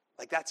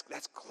 that's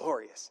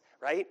glorious,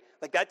 right?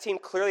 That team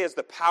clearly has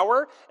the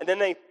power, and then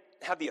they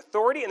have the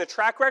authority and the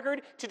track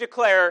record to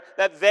declare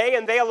that they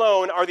and they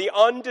alone are the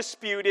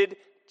undisputed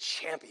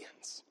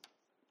champions.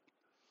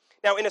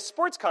 Now, in a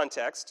sports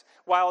context,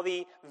 while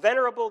the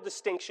venerable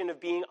distinction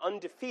of being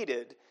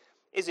undefeated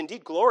is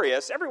indeed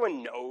glorious,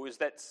 everyone knows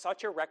that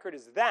such a record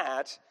as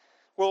that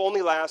will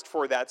only last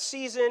for that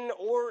season,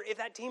 or if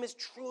that team is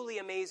truly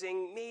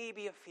amazing,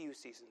 maybe a few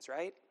seasons,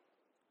 right?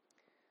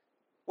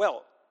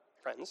 Well,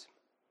 friends,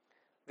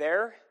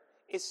 there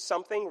is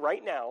something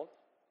right now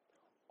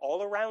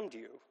all around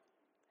you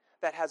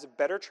that has a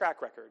better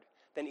track record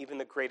than even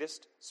the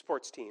greatest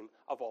sports team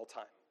of all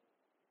time.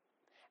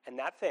 And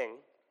that thing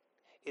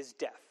is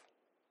death.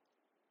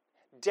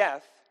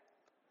 Death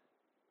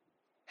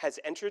has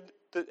entered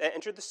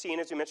the scene,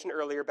 as we mentioned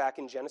earlier, back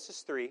in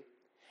Genesis 3,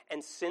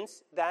 and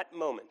since that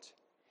moment,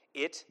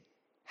 it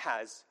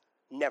has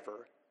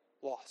never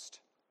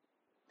lost.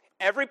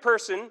 Every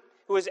person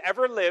who has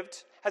ever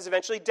lived has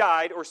eventually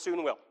died or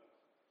soon will.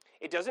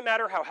 It doesn't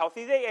matter how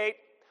healthy they ate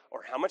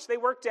or how much they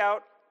worked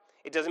out.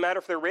 It doesn't matter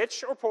if they're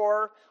rich or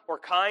poor, or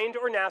kind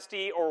or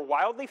nasty, or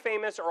wildly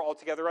famous or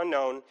altogether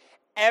unknown.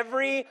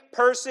 Every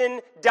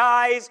person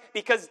dies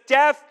because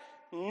death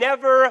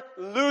never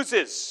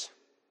loses.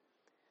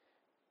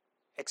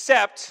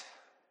 Except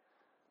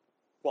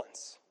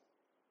once.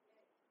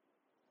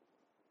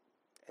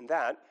 And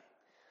that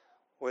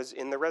was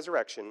in the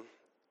resurrection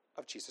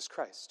of Jesus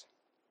Christ.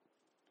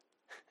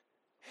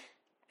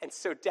 And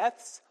so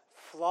death's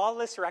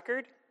flawless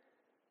record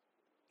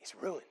is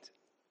ruined.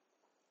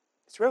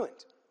 It's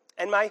ruined.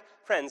 And my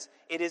friends,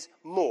 it is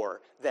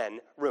more than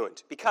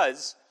ruined.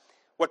 Because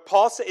what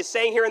Paul is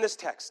saying here in this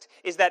text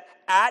is that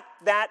at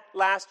that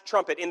last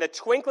trumpet, in the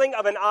twinkling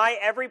of an eye,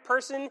 every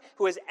person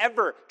who has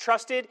ever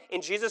trusted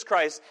in Jesus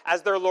Christ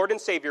as their Lord and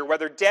Savior,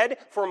 whether dead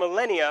for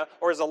millennia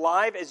or as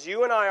alive as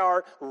you and I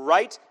are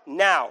right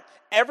now,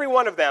 every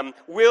one of them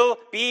will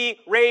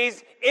be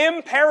raised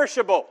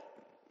imperishable.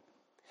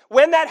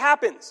 When that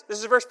happens, this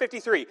is verse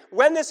 53,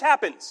 when this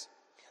happens,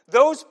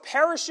 these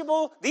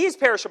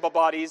perishable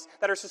bodies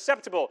that are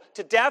susceptible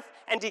to death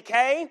and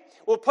decay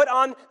will put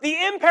on the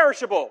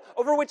imperishable,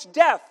 over which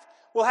death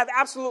will have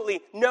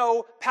absolutely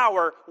no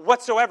power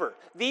whatsoever.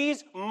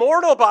 These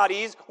mortal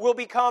bodies will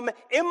become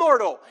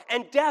immortal,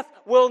 and death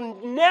will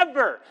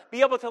never be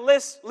able to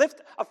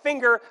lift a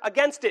finger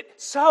against it.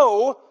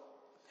 So,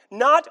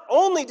 not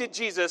only did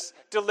Jesus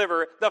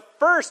deliver the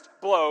first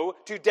blow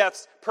to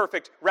death's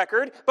perfect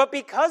record, but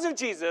because of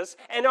Jesus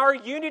and our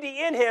unity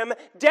in him,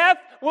 death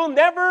will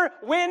never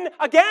win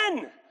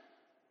again.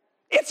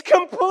 It's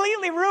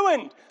completely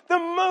ruined. The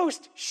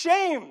most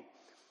shame.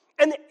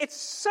 And it's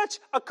such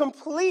a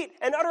complete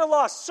and utter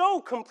loss. So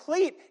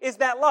complete is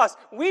that loss.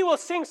 We will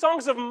sing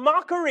songs of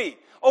mockery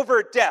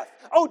over death.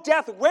 Oh,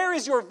 death, where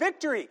is your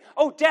victory?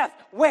 Oh, death,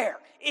 where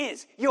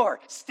is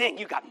your sting?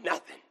 You got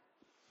nothing.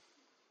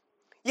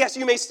 Yes,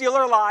 you may steal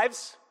our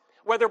lives,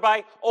 whether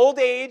by old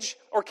age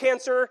or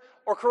cancer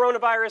or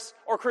coronavirus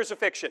or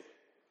crucifixion.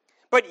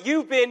 But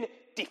you've been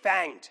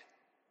defanged.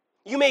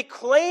 You may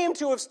claim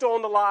to have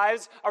stolen the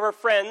lives of our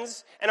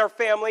friends and our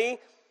family,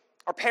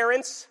 our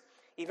parents,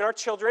 even our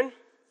children,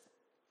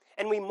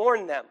 and we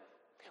mourn them,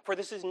 for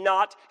this is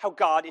not how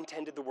God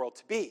intended the world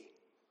to be.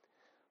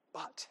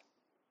 But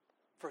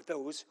for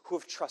those who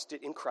have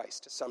trusted in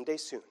Christ someday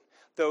soon,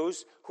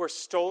 those who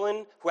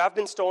have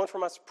been stolen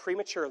from us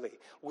prematurely,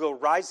 will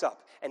rise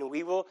up, and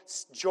we will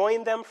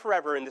join them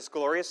forever in this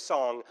glorious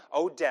song,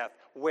 O death,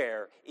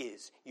 where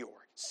is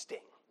your sting?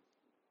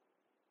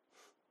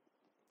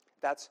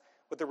 That's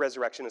what the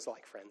resurrection is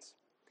like, friends.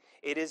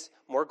 It is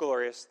more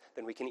glorious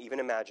than we can even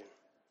imagine.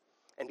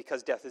 And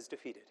because death is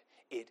defeated,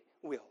 it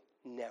will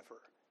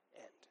never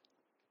end.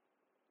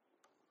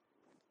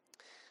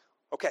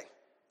 Okay,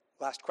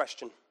 last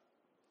question.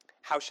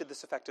 How should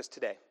this affect us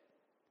today?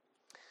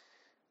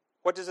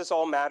 What does this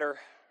all matter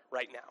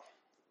right now?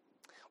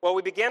 Well,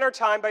 we began our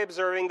time by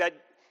observing that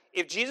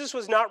if Jesus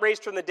was not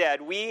raised from the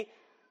dead, we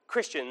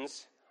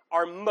Christians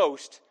are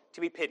most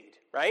to be pitied,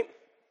 right?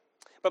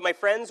 But my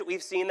friends,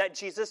 we've seen that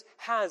Jesus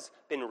has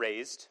been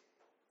raised,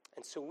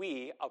 and so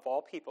we, of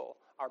all people,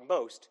 are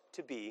most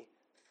to be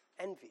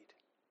envied.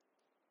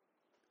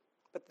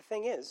 But the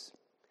thing is,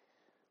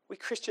 we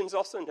Christians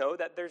also know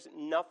that there's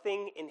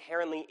nothing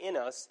inherently in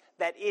us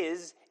that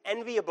is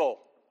enviable.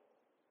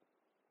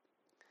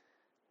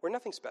 We're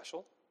nothing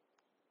special.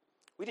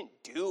 We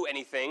didn't do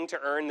anything to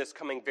earn this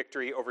coming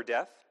victory over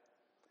death.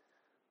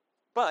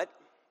 But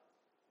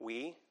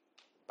we,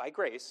 by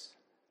grace,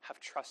 have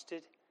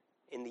trusted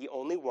in the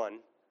only one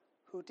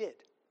who did.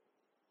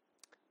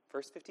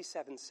 Verse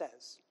 57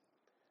 says,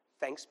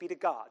 "Thanks be to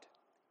God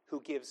who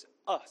gives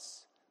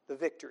us the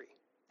victory."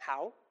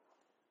 How?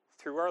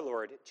 Through our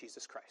Lord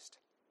Jesus Christ.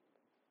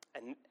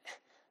 And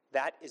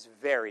that is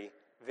very,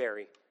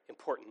 very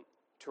important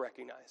to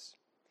recognize.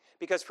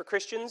 Because for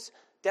Christians,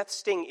 death's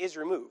sting is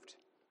removed.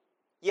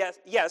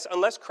 Yes,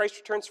 unless Christ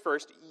returns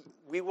first,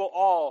 we will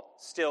all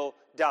still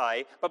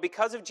die. But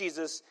because of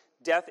Jesus,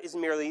 death is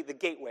merely the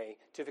gateway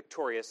to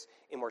victorious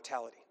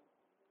immortality.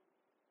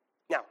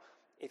 Now,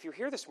 if you're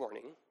here this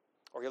morning,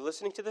 or you're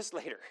listening to this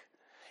later,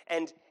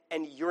 and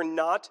you're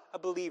not a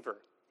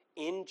believer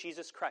in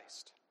Jesus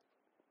Christ,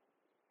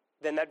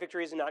 then that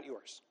victory is not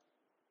yours.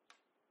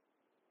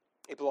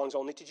 It belongs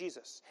only to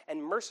Jesus,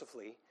 and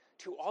mercifully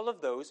to all of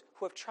those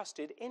who have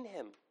trusted in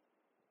him.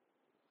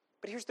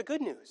 But here's the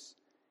good news.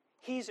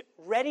 He's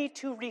ready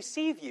to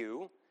receive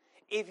you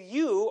if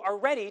you are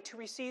ready to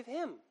receive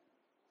him.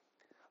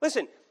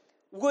 Listen,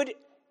 would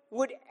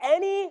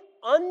any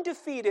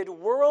undefeated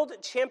world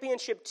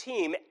championship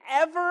team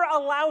ever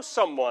allow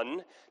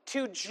someone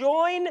to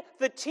join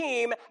the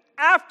team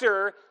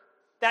after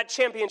that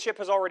championship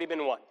has already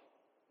been won?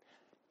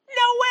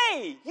 No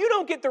way! You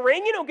don't get the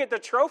ring, you don't get the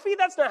trophy.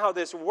 That's not how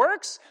this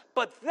works.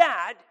 But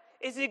that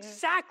is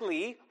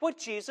exactly what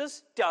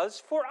Jesus does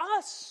for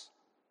us.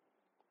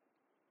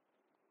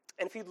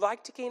 And if you'd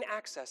like to gain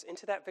access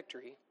into that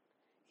victory,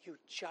 you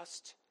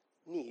just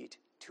need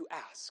to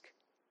ask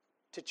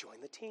to join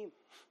the team.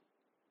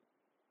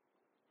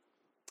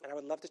 And I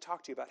would love to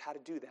talk to you about how to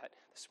do that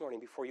this morning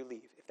before you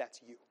leave, if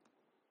that's you.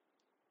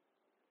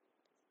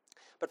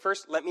 But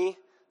first, let me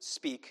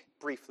speak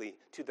briefly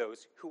to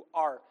those who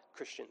are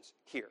Christians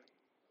here.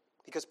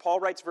 Because Paul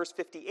writes verse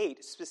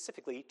 58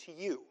 specifically to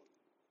you.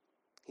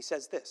 He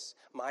says this,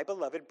 "My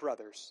beloved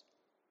brothers,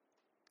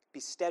 be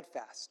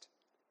steadfast,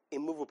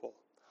 immovable,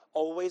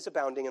 always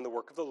abounding in the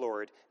work of the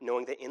Lord,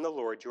 knowing that in the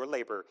Lord your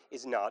labor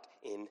is not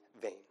in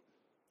vain."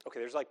 Okay,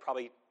 there's like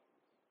probably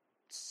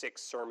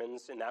 6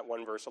 sermons in that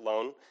one verse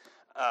alone.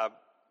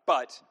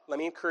 But let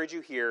me encourage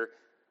you here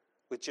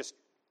with just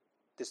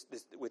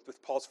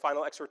with Paul's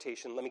final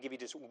exhortation. Let me give you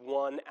just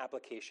one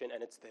application,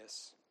 and it's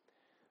this.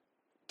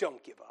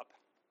 Don't give up.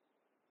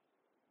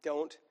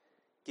 Don't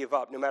give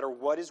up, no matter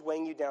what is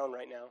weighing you down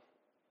right now,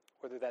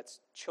 whether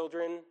that's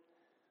children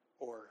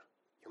or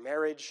your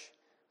marriage,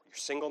 or your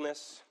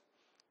singleness,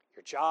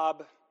 your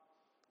job,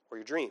 or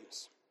your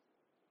dreams.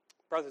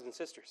 Brothers and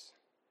sisters,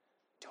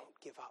 don't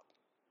give up.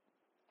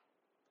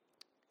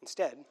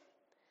 Instead,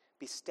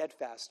 be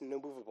steadfast and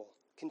immovable.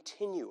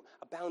 Continue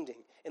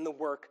abounding in the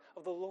work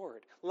of the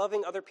Lord,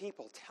 loving other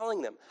people,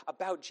 telling them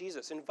about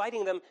Jesus,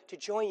 inviting them to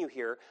join you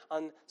here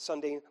on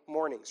Sunday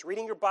mornings,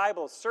 reading your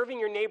Bible, serving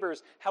your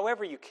neighbors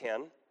however you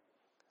can,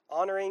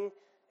 honoring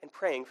and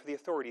praying for the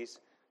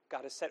authorities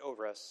God has set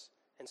over us,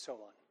 and so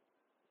on.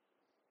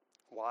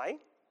 Why?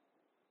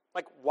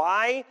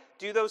 Why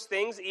do those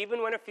things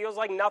even when it feels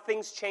like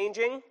nothing's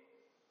changing?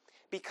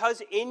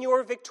 Because in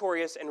your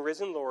victorious and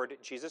risen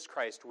Lord, Jesus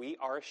Christ, we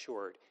are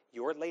assured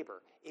your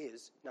labor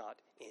is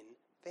not in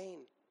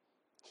vain.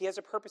 He has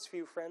a purpose for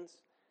you,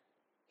 friends.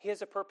 He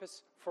has a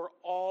purpose for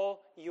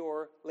all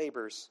your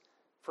labors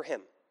for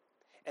him.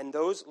 And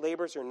those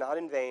labors are not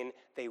in vain.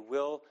 They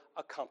will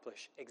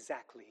accomplish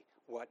exactly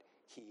what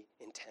he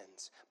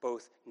intends,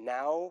 both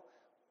now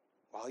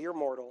while you're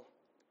mortal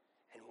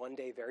and one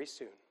day very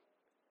soon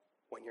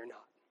when you're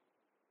not.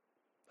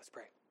 Let's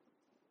pray.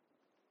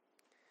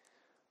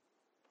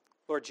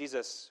 Lord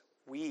Jesus,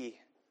 we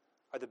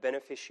are the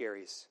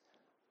beneficiaries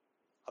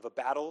of a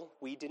battle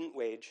we didn't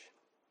wage,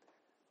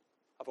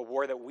 of a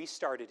war that we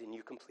started and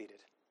you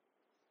completed.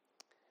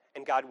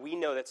 And God, we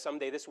know that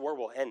someday this war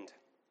will end.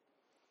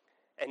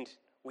 And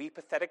we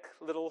pathetic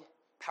little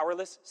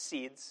powerless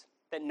seeds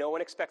that no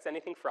one expects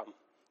anything from,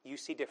 you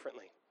see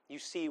differently. You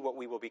see what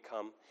we will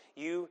become.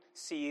 You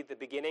see the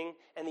beginning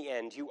and the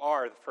end. You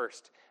are the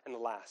first and the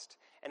last.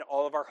 And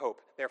all of our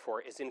hope,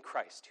 therefore, is in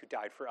Christ who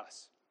died for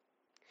us.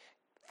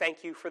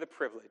 Thank you for the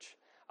privilege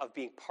of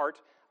being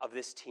part of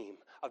this team,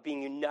 of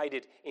being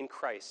united in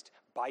Christ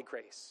by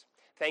grace.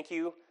 Thank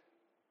you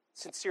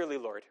sincerely,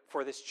 Lord,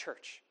 for this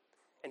church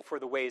and for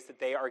the ways that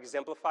they are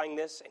exemplifying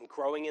this and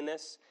growing in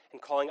this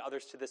and calling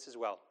others to this as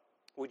well.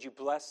 Would you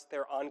bless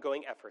their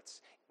ongoing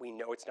efforts? We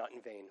know it's not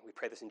in vain. We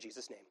pray this in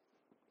Jesus' name.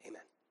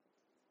 Amen.